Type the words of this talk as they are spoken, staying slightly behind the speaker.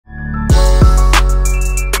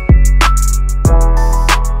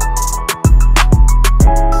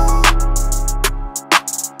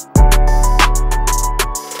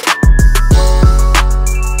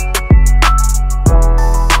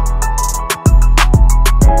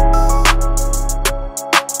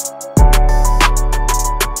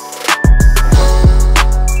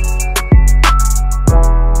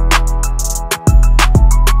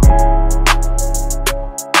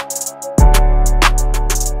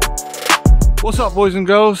What's up, boys and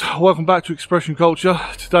girls? Welcome back to Expression Culture.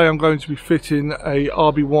 Today I'm going to be fitting a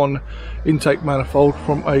RB1 intake manifold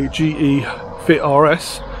from a GE Fit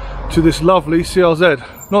RS to this lovely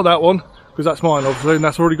CRZ. Not that one, because that's mine obviously, and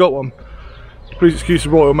that's already got one. Please excuse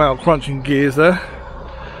the Royal Mail crunching gears there.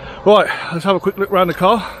 Right, let's have a quick look around the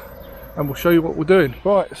car and we'll show you what we're doing.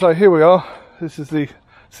 Right, so here we are. This is the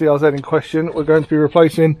CRZ in question. We're going to be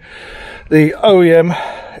replacing the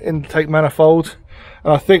OEM intake manifold,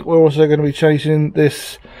 and I think we're also going to be changing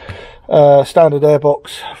this standard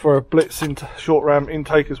airbox for a Blitz short ram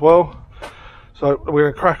intake as well. So we're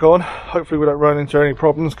going to crack on. Hopefully we don't run into any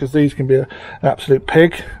problems, because these can be an absolute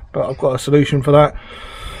pig, but I've got a solution for that.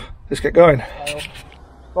 Let's get going.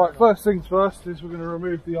 Right, first things first is we're going to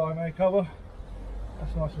remove the IMA cover.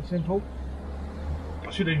 That's nice and simple. I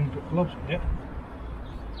should even put gloves on yet.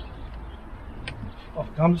 Off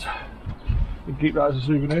it comes. You can keep that as a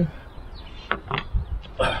souvenir.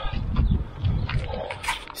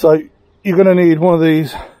 So you're going to need one of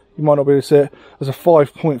these. You might not be able to see it. There's a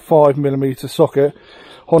 5.5mm socket.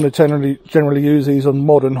 Honda generally use these on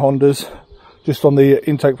modern Hondas, just on the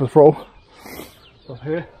intake for the throttle. So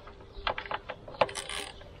here.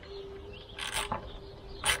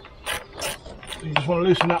 You just want to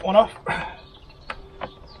loosen that one off.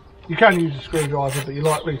 You can use a screwdriver, but you're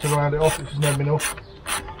likely to round it off, which is never been off.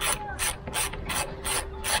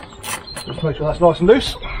 Just make sure that's nice and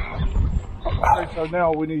loose. Okay, so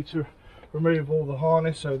now we need to remove all the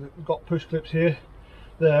harness. So that we've got push clips here,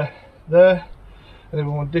 there, and then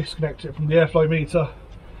we want to disconnect it from the airflow meter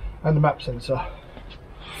and the map sensor.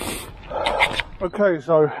 Okay,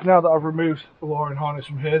 so now that I've removed the wiring harness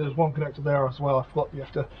from here, there's one connector there as well. I forgot you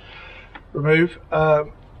have to remove. A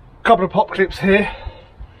couple of pop clips here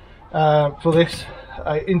for this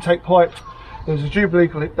intake pipe. There's a Jubilee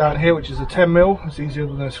clip down here, which is a 10mm. It's easier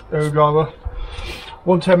than a screwdriver.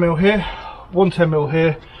 One 10mm here, one 10mm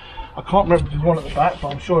here. I can't remember if there's one at the back, but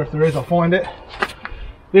I'm sure if there is, I'll find it.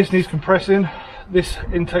 This needs compressing. This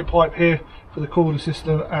intake pipe here for the cooler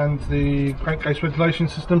system and the crankcase ventilation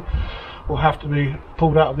system will have to be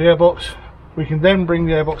pulled out of the airbox. We can then bring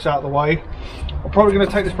the airbox out of the way. I'm probably going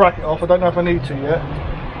to take this bracket off. I don't know if I need to yet,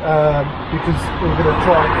 because we're going to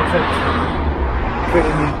try and fit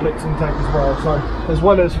in the Blitz intake as well. So as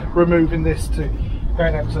well as removing this to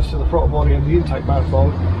gain access to the throttle body and the intake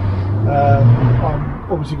manifold, I'm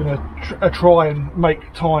obviously going to try and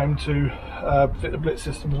make time to fit the Blitz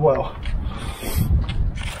system as well.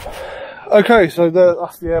 Okay, so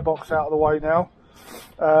that's the airbox out of the way now.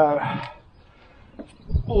 I've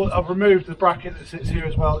removed the bracket that sits here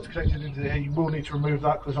as well. It's connected into here. You will need to remove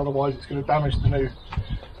that, because otherwise it's going to damage the new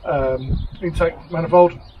intake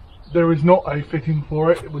manifold. There is not a fitting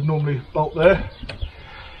for it. It would normally bolt there.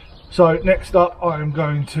 So next up, I am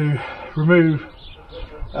going to remove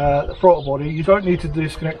the throttle body. You don't need to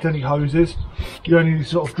disconnect any hoses. You only need to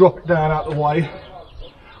sort of drop it down out of the way.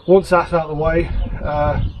 Once that's out of the way,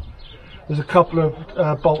 there's a couple of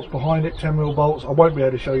bolts behind it, 10mm bolts. I won't be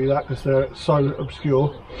able to show you that because they're so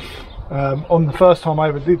obscure. On the first time I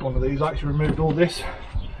ever did one of these, I actually removed all this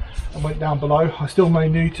and went down below. I still may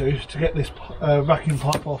need to get this vacuum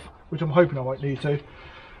pipe off, which I'm hoping I won't need to,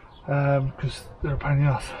 because they're a pain in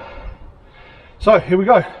the ass. So here we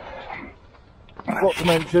go. I forgot to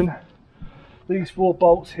mention, these 4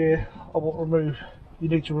 bolts here I want removed. You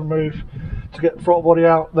need to remove to get the throttle body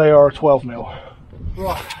out. They are a 12mm.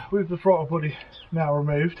 Right, with the throttle body now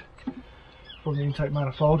removed from the intake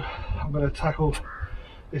manifold, I'm going to tackle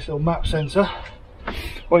this little map sensor.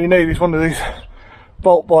 What you need is one of these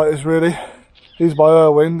bolt biters really. These by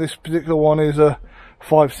Irwin. This particular one is a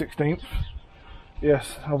 5/16.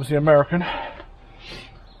 Yes, obviously American.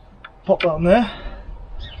 Pop that on there.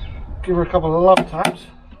 Give her a couple of love taps.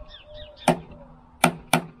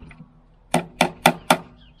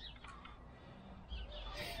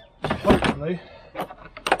 Hopefully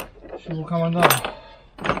she will come undone.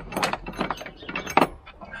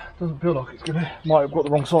 Doesn't feel like it's gonna. Might have got the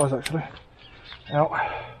wrong size actually. Out.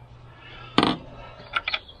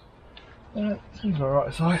 Seems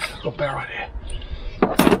alright size. Got a better idea.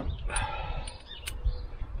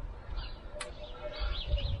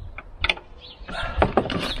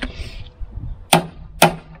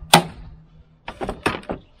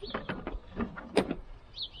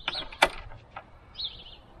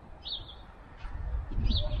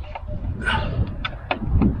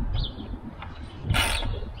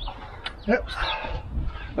 Yep,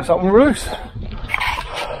 that's that one loose.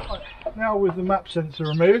 Now with the map sensor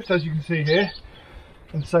removed, as you can see here,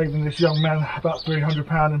 and saving this young man about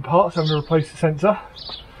 £300 in parts, I'm going to replace the sensor,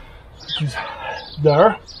 which is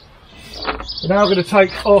there. We're now going to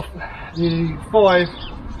take off the 5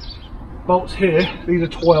 bolts here, these are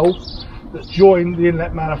 12, that join the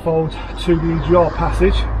inlet manifold to the EGR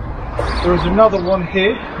passage. There is another one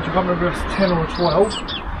here, which I can't remember if it's 10 or 12.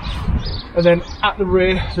 And then at the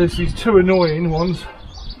rear, there's these two annoying ones,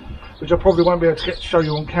 which I probably won't be able to get to show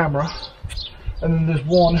you on camera. And then there's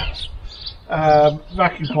one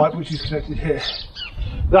vacuum pipe which is connected here.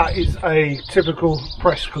 That is a typical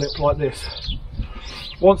press clip like this.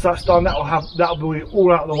 Once that's done, that'll be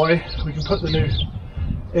all out of the way. We can put the new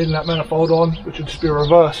inlet manifold on, which would just be a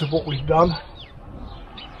reverse of what we've done.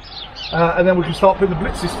 And then we can start putting the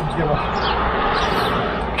Blitz system together.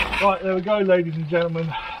 Right, there we go, ladies and gentlemen.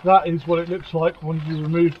 That is what it looks like when you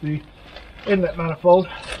remove the inlet manifold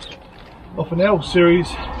off an L series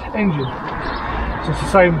engine. So it's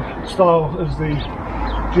the same style as the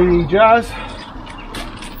GE Jazz.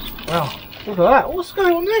 Wow, look at that. What's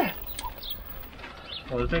going on there?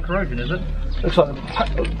 Oh, there's no corrosion, is it? Looks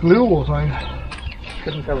like glue or something.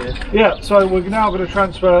 Couldn't tell you. Yeah, so we're now going to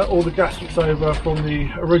transfer all the gaskets over from the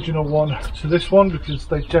original one to this one, because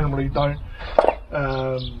they generally don't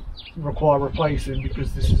require replacing,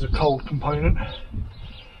 because this is a cold component.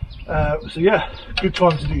 So yeah, good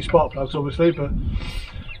time to do spark plugs obviously, but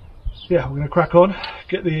yeah, we're going to crack on,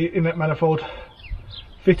 get the inlet manifold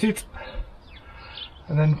fitted,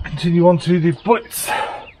 and then continue on to the Blitz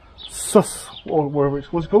Sus, or whatever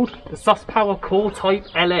it's what's it called? The Sus Power Core Type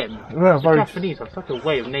LM. Yeah, very Japanese have such a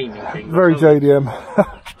way of naming things. Very JDM.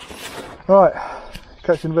 Right,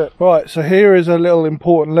 catch you in a bit. Right, so here is a little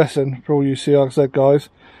important lesson for all you CRZ guys.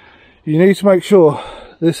 You need to make sure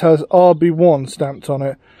this has RB1 stamped on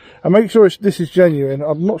it, and make sure this is genuine.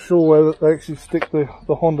 I'm not sure whether they actually stick the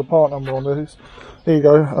Honda part number on this. Here you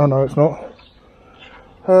go. Oh no, it's not.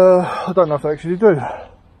 I don't know if they actually do.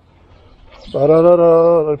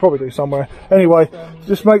 They probably do somewhere. Anyway,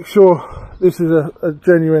 just make sure this is a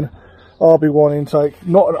genuine RB1 intake,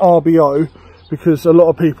 not an RBO, because a lot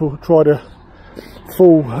of people try to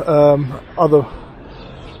fool other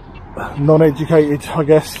non-educated, I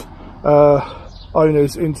guess,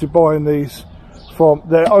 owners into buying these from.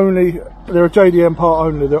 They're a JDM part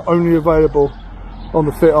only. They're only available on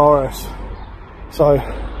the Fit RS. So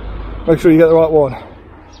make sure you get the right one,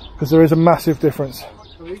 because there is a massive difference.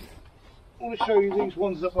 I want to show you these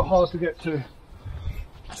ones that were hard to get to.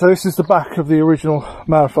 So this is the back of the original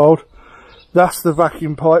manifold. That's the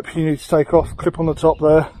vacuum pipe you need to take off, clip on the top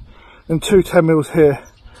there, and two 10mm here.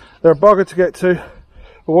 They're a bugger to get to,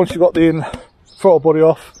 but once you've got the throttle body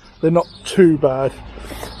off, they're not too bad.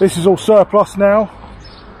 This is all surplus now,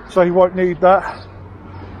 so you won't need that.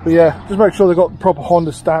 But yeah, just make sure they've got the proper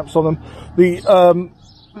Honda stamps on them.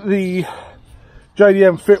 The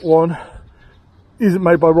JDM Fit one isn't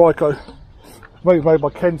made by Ryko. It's made by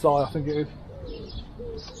Kensai, I think it is.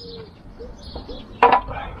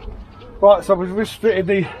 Right, so we've just fitted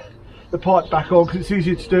the pipe back on, because it's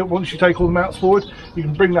easier to do it once you take all the mounts forward. You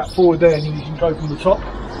can bring that forward there and you can go from the top.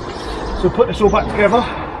 So put this all back together,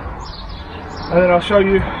 and then I'll show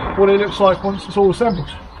you what it looks like once it's all assembled.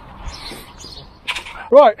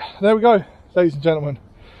 Right, there we go, ladies and gentlemen.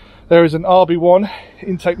 There is an RB1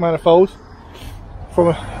 intake manifold from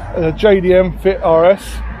a JDM Fit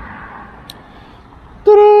RS.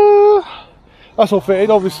 Ta-da! That's all fitted.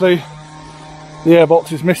 Obviously the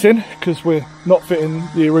airbox is missing because we're not fitting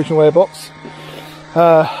the original airbox.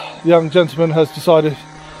 The young gentleman has decided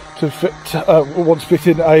to wants to fit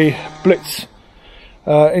in a Blitz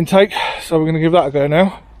intake, so we're going to give that a go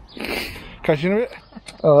now. Catch you in a bit.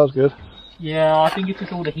 Oh, that was good. Yeah, I think it's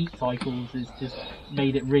just all the heat cycles has just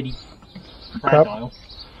made it really fragile.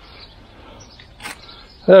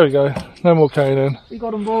 There we go, no more K-in. We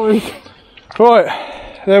got them, boys.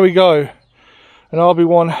 Right, there we go. An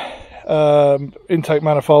RB1 intake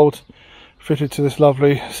manifold fitted to this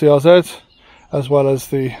lovely CRZ, as well as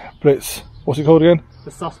the Blitz, what's it called again?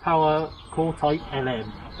 The Sus Power Core Type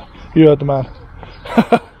LM. You heard the man.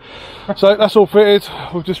 So that's all fitted.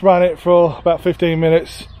 We've just ran it for about 15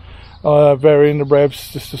 minutes, varying the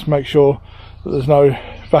revs, just to make sure that there's no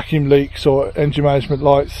vacuum leaks or engine management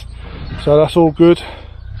lights. So that's all good,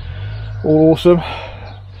 all awesome.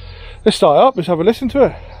 Let's start it up, let's have a listen to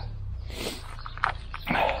it.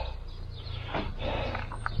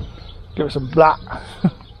 Give it some black.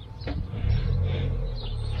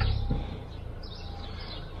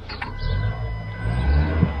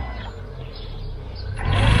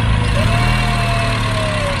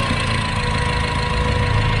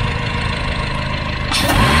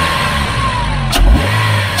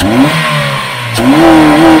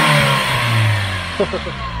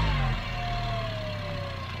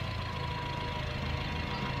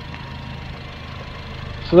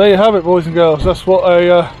 So there you have it, boys and girls. That's what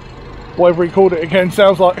a whatever he called it again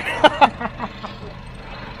sounds like.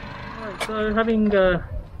 So having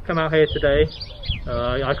come out here today,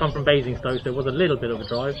 I come from Basingstoke, so it was a little bit of a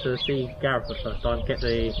drive to see Gareth for the first time, get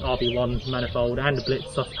the RB1 manifold and the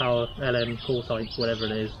Blitz Sus Power LM call sight, whatever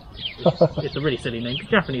it is. It's a really silly name.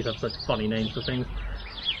 Japanese have such funny names for things.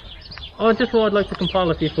 I just thought I'd like to compile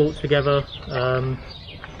a few thoughts together,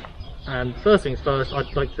 and first things first,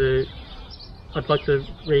 I'd like to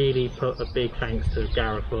really put a big thanks to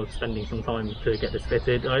Gareth for spending some time to get this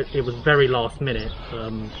fitted. It was very last minute.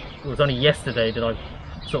 It was only yesterday that I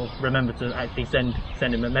sort of remembered to actually send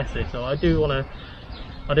him a message. So I do want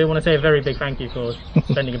to say a very big thank you for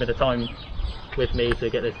spending a bit of time with me to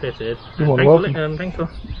get this fitted. Thanks for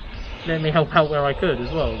letting me help out where I could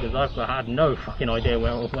as well, because I had no fucking idea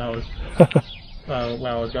where I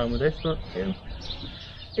was going with this. But yeah,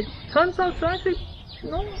 it turns out to actually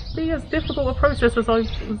not be as difficult a process as I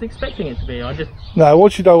was expecting it to be. No,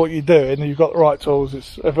 once you know what you're doing and you've got the right tools,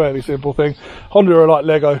 it's a fairly simple thing. Honda are like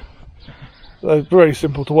Lego. They're very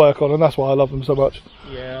simple to work on, and that's why I love them so much.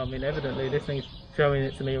 Yeah, I mean, evidently this thing's showing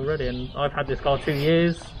it to me already, and I've had this car 2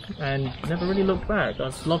 years and never really looked back.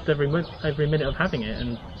 I've loved every minute of having it,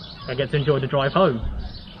 and I get to enjoy the drive home.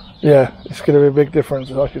 Yeah, it's going to be a big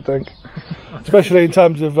difference, I should think. Especially in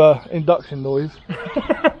terms of induction noise.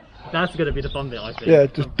 That's going to be the fun bit, I think. Yeah,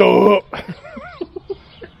 just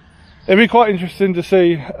it'd be quite interesting to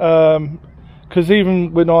see, because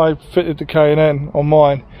even when I fitted the K&N on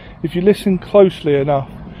mine, if you listen closely enough,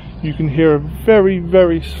 you can hear a very,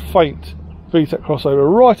 very faint VTEC crossover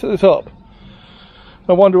right at the top.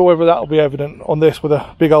 I wonder whether that'll be evident on this with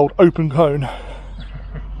a big old open cone.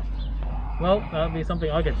 Well, that'll be something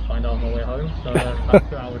I get to find out on my way home. So about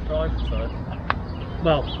 2 hours drive. So,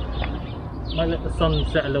 well, might let the sun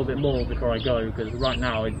set a little bit more before I go, because right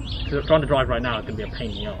now, trying to drive right now is going to be a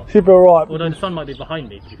pain in the arse. Should be alright. Although the sun might be behind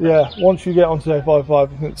me. Yeah, once you get onto the 55, I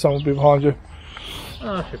think the sun will be behind you.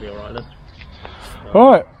 Oh, should be alright then.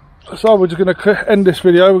 Alright, so we're just going to end this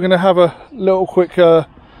video. We're going to have a little quick drive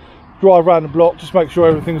around the block, just make sure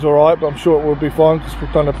everything's alright, but I'm sure it will be fine because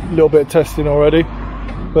we've done a little bit of testing already.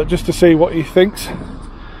 But just to see what he thinks,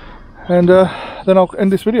 and then I'll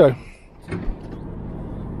end this video.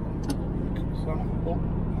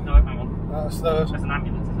 That's an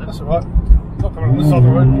ambulance, is it? That's alright. It's not coming on the side of the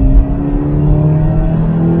road.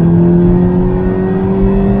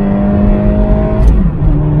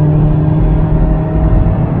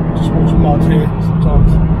 Just watch mud here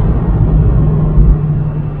sometimes.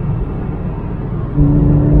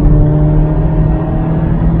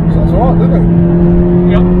 So that's alright, doesn't it?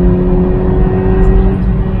 Yep.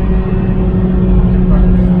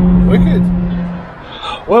 Wicked.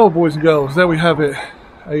 Well, boys and girls, there we have it.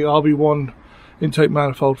 A RB1 intake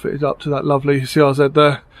manifold fitted up to that lovely CRZ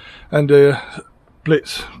there, and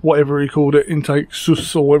Blitz, whatever he called it, intake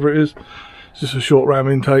sus or whatever it is. It's just a short ram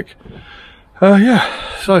intake. Yeah,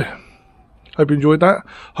 so hope you enjoyed that.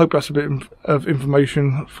 Hope that's a bit of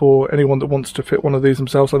information for anyone that wants to fit one of these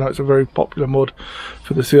themselves. I know it's a very popular mod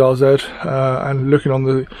for the CRZ, and looking on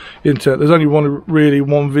the internet, there's only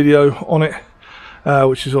one video on it,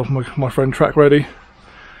 which is of my friend Track Ready.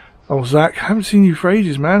 Oh, Zach, haven't seen you for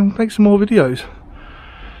ages, man. Make some more videos.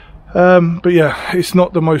 But yeah, it's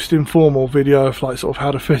not the most informal video of like sort of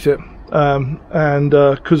how to fit it, and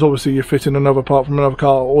because obviously you're fitting another part from another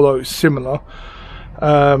car, although it's similar,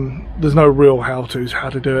 there's no real how-tos how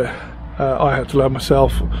to do it. I had to learn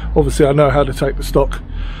myself. Obviously I know how to take the stock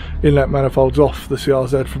inlet manifolds off the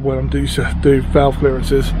CRZ from when I'm used to do valve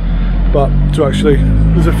clearances, but to actually,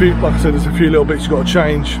 there's a few, like I said, there's a few little bits you've got to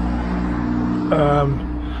change,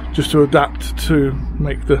 just to adapt to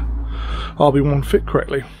make the RB1 fit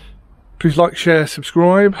correctly. Please like, share,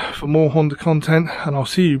 subscribe for more Honda content, and I'll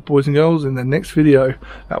see you boys and girls in the next video.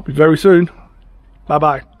 That'll be very soon. Bye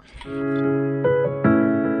bye.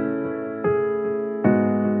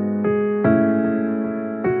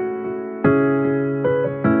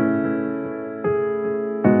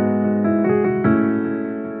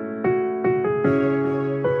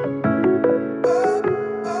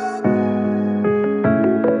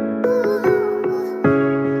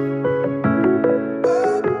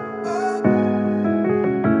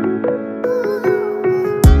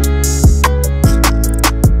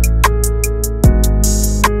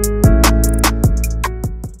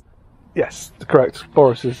 Yes, correct.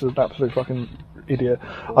 Boris is an absolute fucking idiot.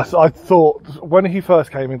 I thought when he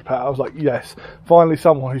first came into Pat, I was like, yes, finally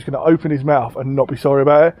someone who's going to open his mouth and not be sorry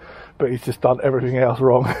about it, but he's just done everything else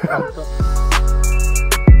wrong.